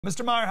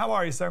Mr. Meyer, how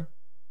are you, sir?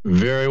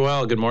 Very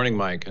well. Good morning,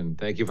 Mike, and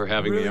thank you for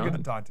having me on. Really good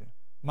to talk to you.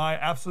 My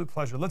absolute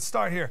pleasure. Let's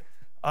start here.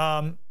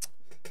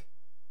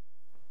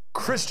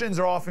 Christians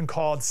are often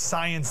called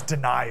science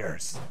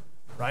deniers,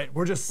 right?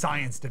 We're just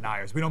science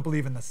deniers. We don't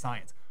believe in the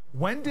science.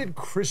 When did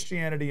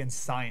Christianity and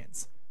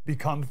science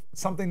become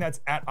something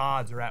that's at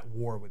odds or at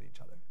war with each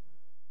other?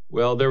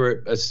 Well, there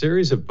were a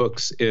series of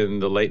books in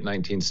the late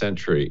 19th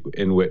century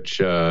in which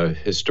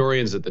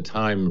historians at the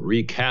time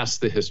recast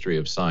the history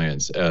of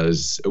science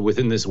as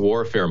within this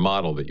warfare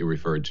model that you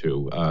referred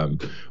to.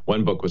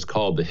 One book was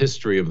called The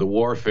History of the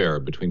Warfare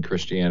Between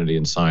Christianity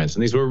and Science.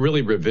 And these were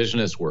really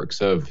revisionist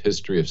works of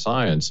history of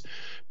science,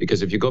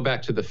 because if you go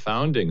back to the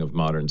founding of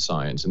modern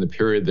science in the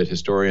period that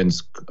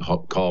historians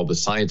call the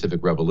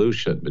scientific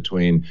revolution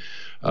between,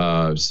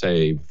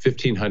 say,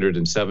 1500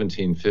 and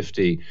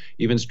 1750,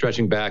 even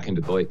stretching back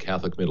into the late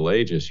Catholic Middle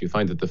Ages, you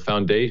find that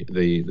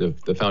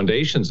the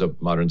foundations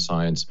of modern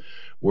science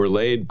were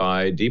laid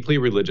by deeply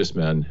religious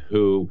men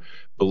who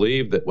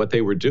believed that what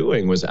they were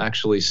doing was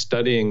actually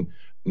studying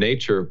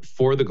nature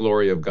for the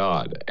glory of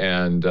God.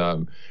 And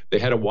they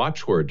had a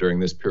watchword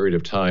during this period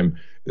of time.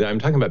 I'm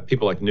talking about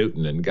people like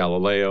Newton and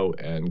Galileo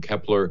and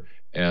Kepler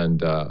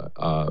and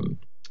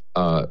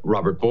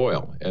Robert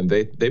Boyle. And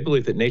they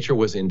believed that nature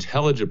was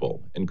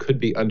intelligible and could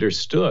be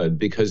understood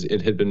because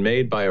it had been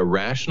made by a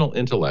rational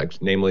intellect,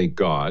 namely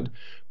God,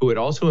 who had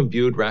also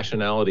imbued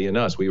rationality in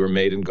us. We were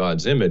made in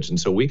God's image. And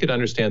so we could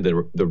understand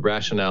the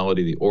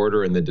rationality, the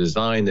order, and the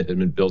design that had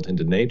been built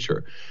into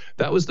nature.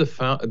 That was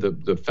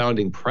the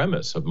founding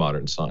premise of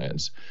modern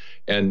science.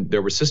 And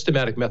there were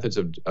systematic methods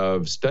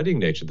of studying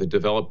nature that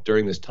developed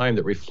during this time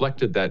that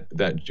reflected that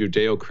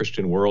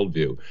Judeo-Christian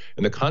worldview.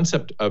 And the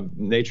concept of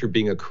nature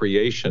being a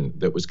creation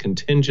that was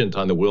contingent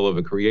on the will of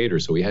a creator.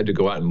 So we had to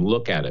go out and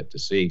look at it to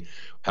see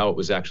how it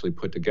was actually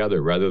put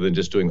together, rather than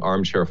just doing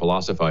armchair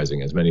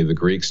philosophizing, as many of the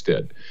Greeks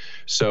did.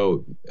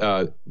 So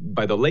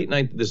by the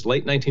this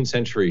late 19th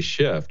century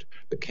shift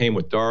that came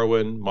with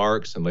Darwin,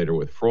 Marx, and later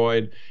with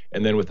Freud,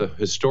 and then with the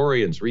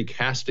historians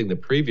recasting the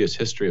previous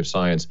history of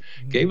science,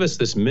 gave us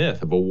this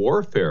myth of a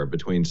warfare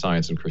between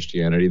science and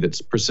Christianity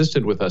that's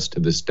persisted with us to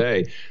this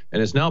day,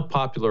 and is now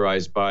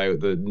popularized by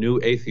the new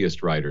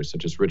atheist writers,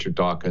 such as Richard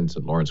Dawkins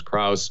and Lawrence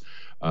Krauss.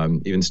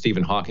 Even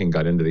Stephen Hawking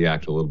got into the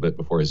act a little bit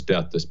before his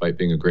death, despite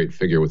being a great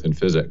figure within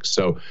physics.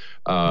 So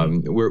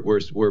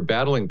we're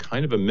battling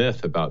kind of a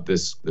myth about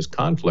this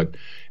conflict.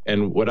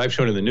 And what I've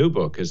shown in the new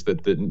book is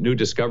that the new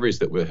discoveries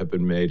that have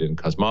been made in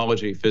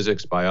cosmology,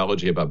 physics,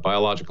 biology about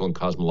biological and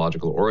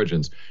cosmological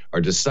origins are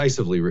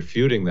decisively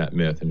refuting that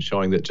myth and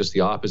showing that just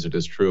the opposite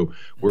is true.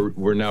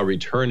 We're now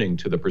returning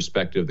to the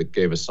perspective that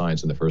gave us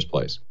science in the first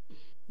place.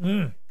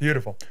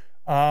 Beautiful.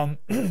 So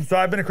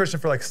I've been a Christian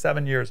for like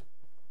 7 years.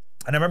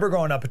 And I remember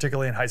growing up,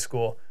 particularly in high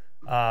school,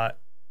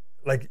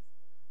 like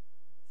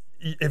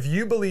if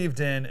you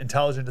believed in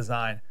intelligent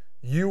design,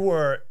 you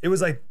were an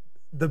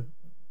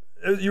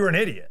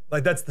idiot.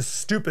 Like that's the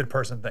stupid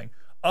person thing.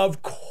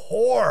 Of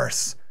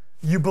course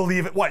you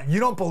believe it. What, you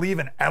don't believe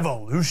in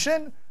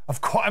evolution?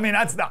 Of course, I mean,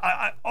 that's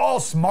all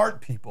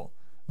smart people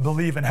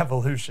believe in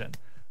evolution.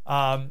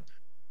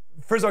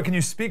 First of all, can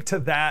you speak to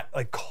that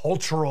like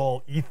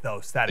cultural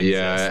ethos that exists?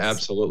 Yeah,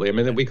 absolutely. I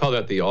mean, we call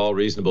that the all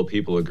reasonable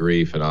people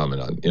agree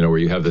phenomenon, where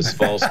you have this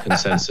false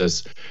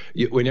consensus.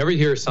 Whenever you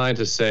hear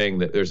scientists saying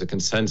that there's a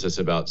consensus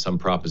about some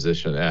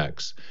proposition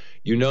X,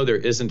 there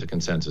isn't a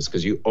consensus,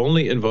 because you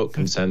only invoke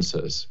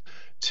consensus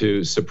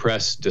to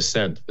suppress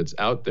dissent that's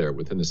out there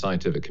within the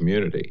scientific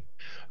community.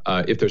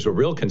 If there's a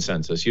real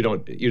consensus, you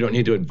don't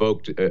need to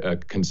invoke a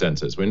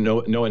consensus. When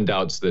no one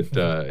doubts that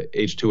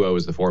H2O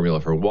is the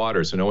formula for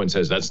water, so no one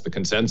says that's the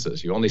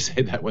consensus. You only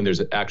say that when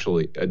there's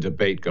actually a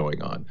debate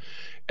going on.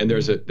 And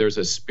there's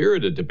a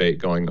spirited debate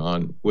going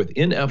on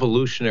within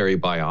evolutionary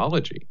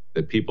biology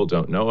that people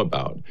don't know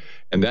about.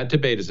 And that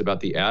debate is about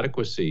the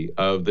adequacy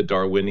of the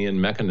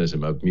Darwinian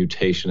mechanism of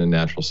mutation and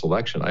natural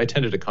selection. I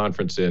attended a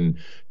conference in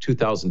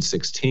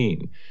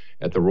 2016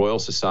 at the Royal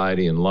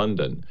Society in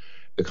London.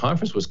 The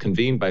conference was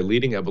convened by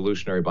leading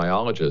evolutionary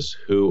biologists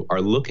who are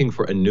looking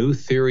for a new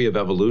theory of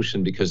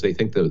evolution because they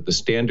think the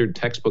standard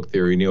textbook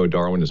theory,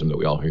 neo-Darwinism, that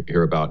we all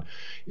hear about,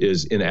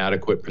 is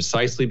inadequate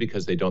precisely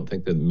because they don't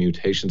think the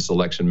mutation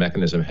selection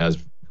mechanism has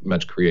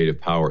much creative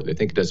power. They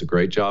think it does a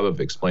great job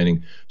of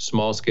explaining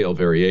small-scale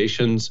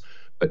variations,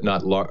 but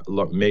not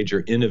major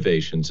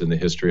innovations in the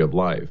history of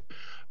life.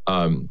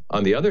 On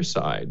the other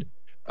side,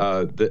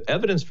 the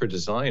evidence for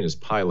design is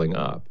piling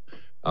up.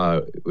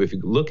 If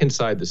you look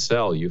inside the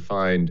cell, you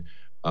find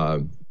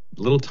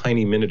little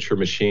tiny miniature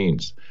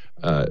machines,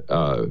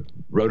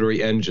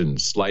 rotary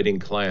engines, sliding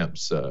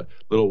clamps,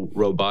 little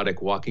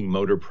robotic walking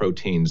motor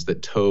proteins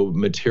that tow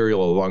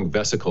material along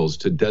vesicles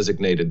to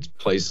designated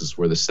places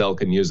where the cell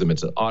can use them.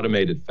 It's an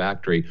automated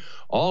factory,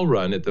 all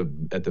run at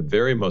the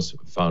very most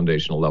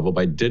foundational level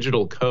by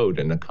digital code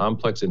and a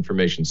complex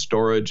information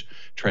storage,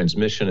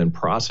 transmission, and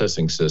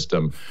processing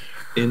system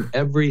in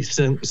every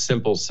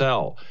simple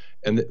cell.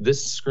 And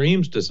this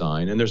screams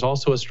design, and there's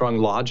also a strong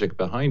logic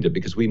behind it,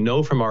 because we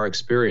know from our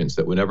experience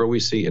that whenever we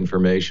see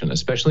information,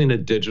 especially in a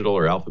digital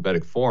or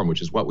alphabetic form,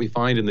 which is what we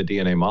find in the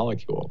DNA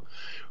molecule,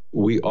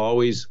 we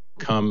always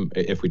come,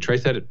 if we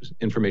trace that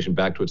information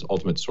back to its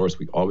ultimate source,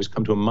 we always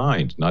come to a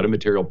mind, not a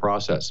material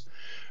process.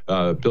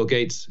 Bill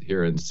Gates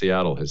here in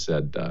Seattle has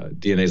said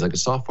DNA is like a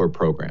software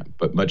program,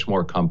 but much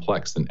more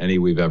complex than any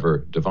we've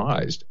ever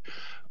devised.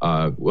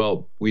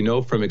 Well, we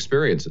know from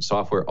experience that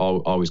software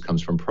always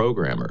comes from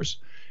programmers.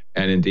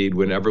 And indeed,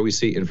 whenever we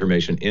see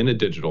information in a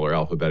digital or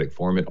alphabetic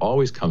form, it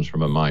always comes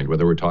from a mind,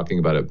 whether we're talking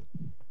about a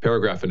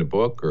paragraph in a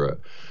book or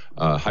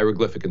a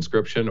hieroglyphic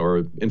inscription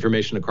or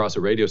information across a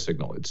radio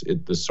signal.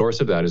 The source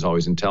of that is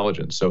always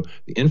intelligence. So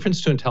the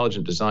inference to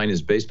intelligent design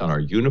is based on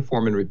our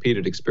uniform and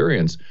repeated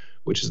experience,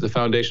 which is the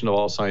foundation of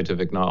all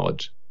scientific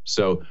knowledge.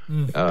 So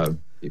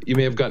you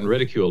may have gotten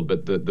ridiculed,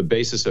 but the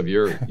basis of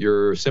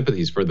your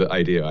sympathies for the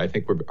idea, I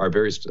think, are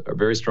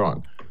very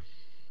strong.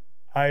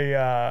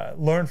 I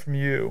learned from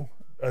you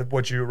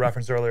what you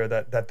referenced earlier,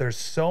 that there's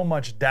so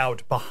much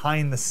doubt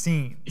behind the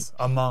scenes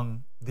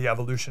among the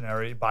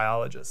evolutionary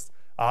biologists.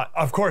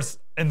 Of course,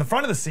 in the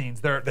front of the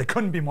scenes, they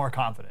couldn't be more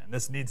confident.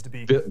 This needs to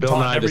be Bill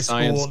Nye, the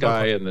science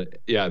guy, and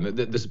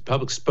the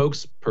public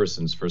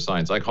spokespersons for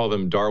science. I call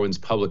them Darwin's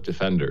public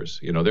defenders.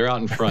 You know, they're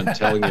out in front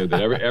telling you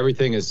that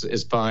everything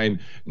is fine.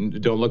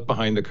 Don't look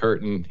behind the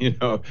curtain. You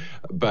know,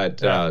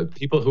 but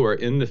people who are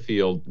in the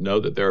field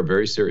know that there are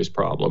very serious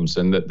problems,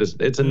 and that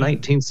it's a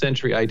 19th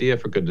century idea,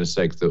 for goodness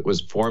sakes, that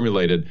was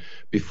formulated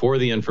before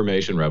the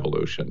information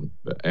revolution,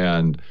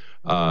 and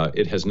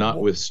it has not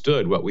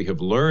withstood what we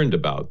have learned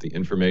about the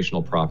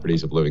informational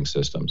properties of living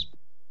systems.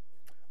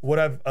 What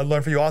I've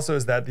learned for you also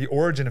is that the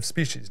origin of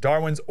species,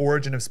 Darwin's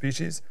Origin of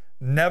Species,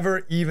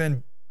 never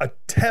even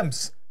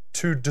attempts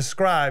to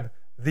describe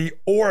the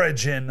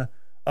origin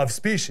of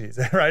species,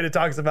 right? It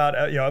talks about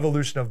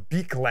evolution of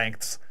beak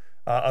lengths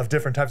of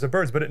different types of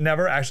birds, but it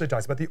never actually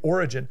talks about the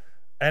origin.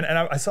 And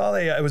I saw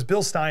it was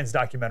Bill Stein's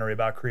documentary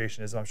about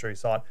creationism. I'm sure you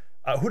saw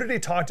it. Who did he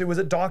talk to? Was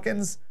it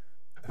Dawkins?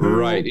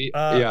 Right.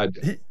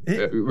 Richard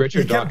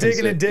he kept Dawkins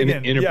digging and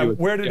digging.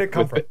 Where did it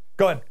come from?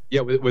 Go ahead. Yeah,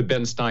 with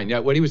Ben Stein. Yeah,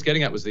 what he was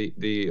getting at was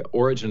the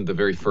origin of the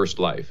very first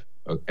life,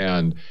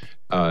 and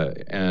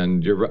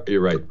you're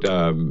right.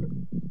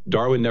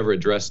 Darwin never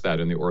addressed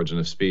that in The Origin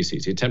of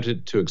Species. He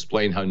attempted to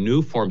explain how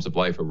new forms of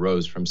life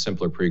arose from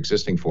simpler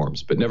pre-existing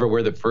forms, but never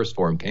where the first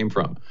form came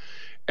from.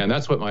 And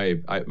that's what my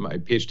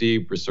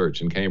PhD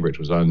research in Cambridge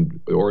was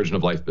on, the origin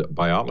of life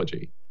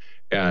biology.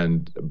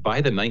 And by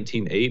the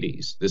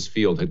 1980s, this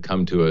field had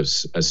come to a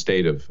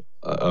state of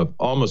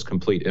almost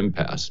complete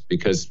impasse,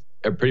 because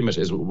pretty much,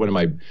 as one of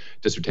my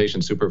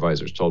dissertation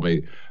supervisors told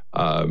me,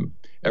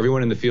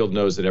 everyone in the field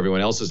knows that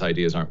everyone else's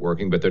ideas aren't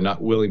working, but they're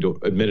not willing to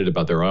admit it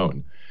about their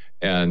own.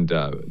 And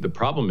the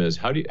problem is,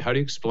 how do you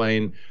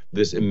explain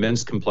this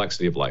immense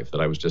complexity of life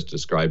that I was just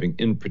describing,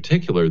 in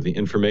particular, the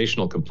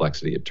informational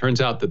complexity? It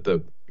turns out that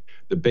the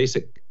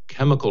basic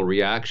chemical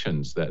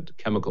reactions that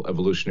chemical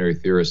evolutionary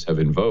theorists have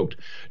invoked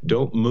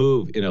don't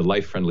move in a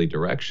life-friendly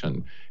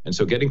direction. And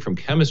so getting from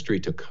chemistry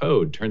to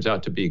code turns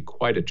out to be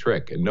quite a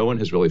trick. And no one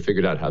has really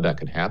figured out how that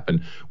can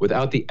happen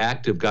without the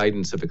active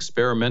guidance of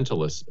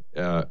experimentalists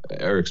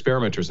or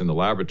experimenters in the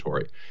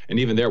laboratory. And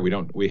even there,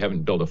 we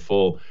haven't built a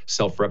full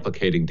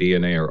self-replicating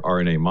DNA or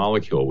RNA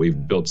molecule.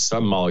 We've built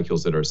some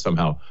molecules that are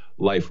somehow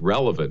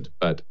life-relevant,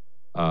 but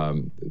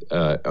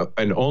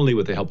and only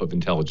with the help of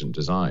intelligent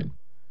design.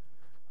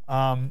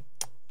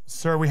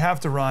 Sir, we have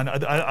to run.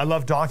 I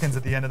love Dawkins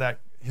at the end of that.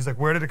 He's like,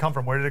 where did it come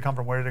from? Where did it come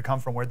from? Where did it come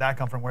from? Where did that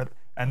come from?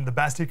 And the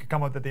best he could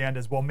come up with at the end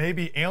is, well,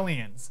 maybe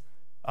aliens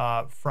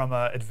from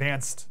an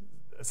advanced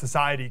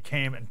society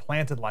came and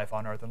planted life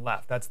on Earth and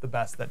left. That's the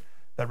best that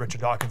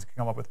Richard Dawkins could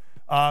come up with.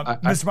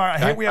 Mr. Meyer, I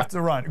hate we have to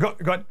run. Go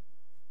ahead.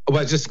 Well,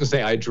 I was just going to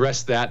say, I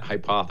addressed that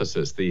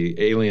hypothesis, the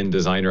alien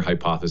designer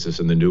hypothesis,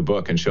 in the new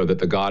book, and show that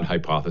the God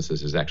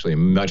hypothesis is actually a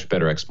much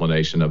better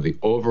explanation of the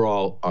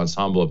overall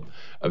ensemble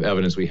of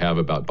evidence we have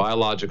about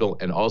biological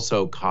and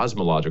also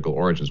cosmological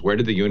origins. Where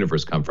did the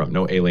universe come from?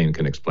 No alien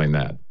can explain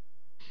that.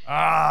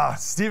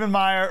 Stephen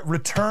Meyer,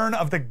 Return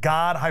of the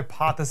God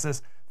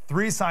Hypothesis,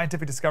 3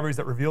 scientific discoveries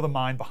that reveal the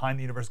mind behind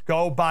the universe.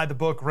 Go buy the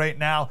book right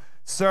now.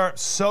 Sir,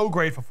 so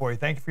grateful for you.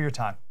 Thank you for your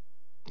time.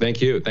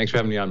 Thank you. Thanks for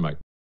having me on, Mike.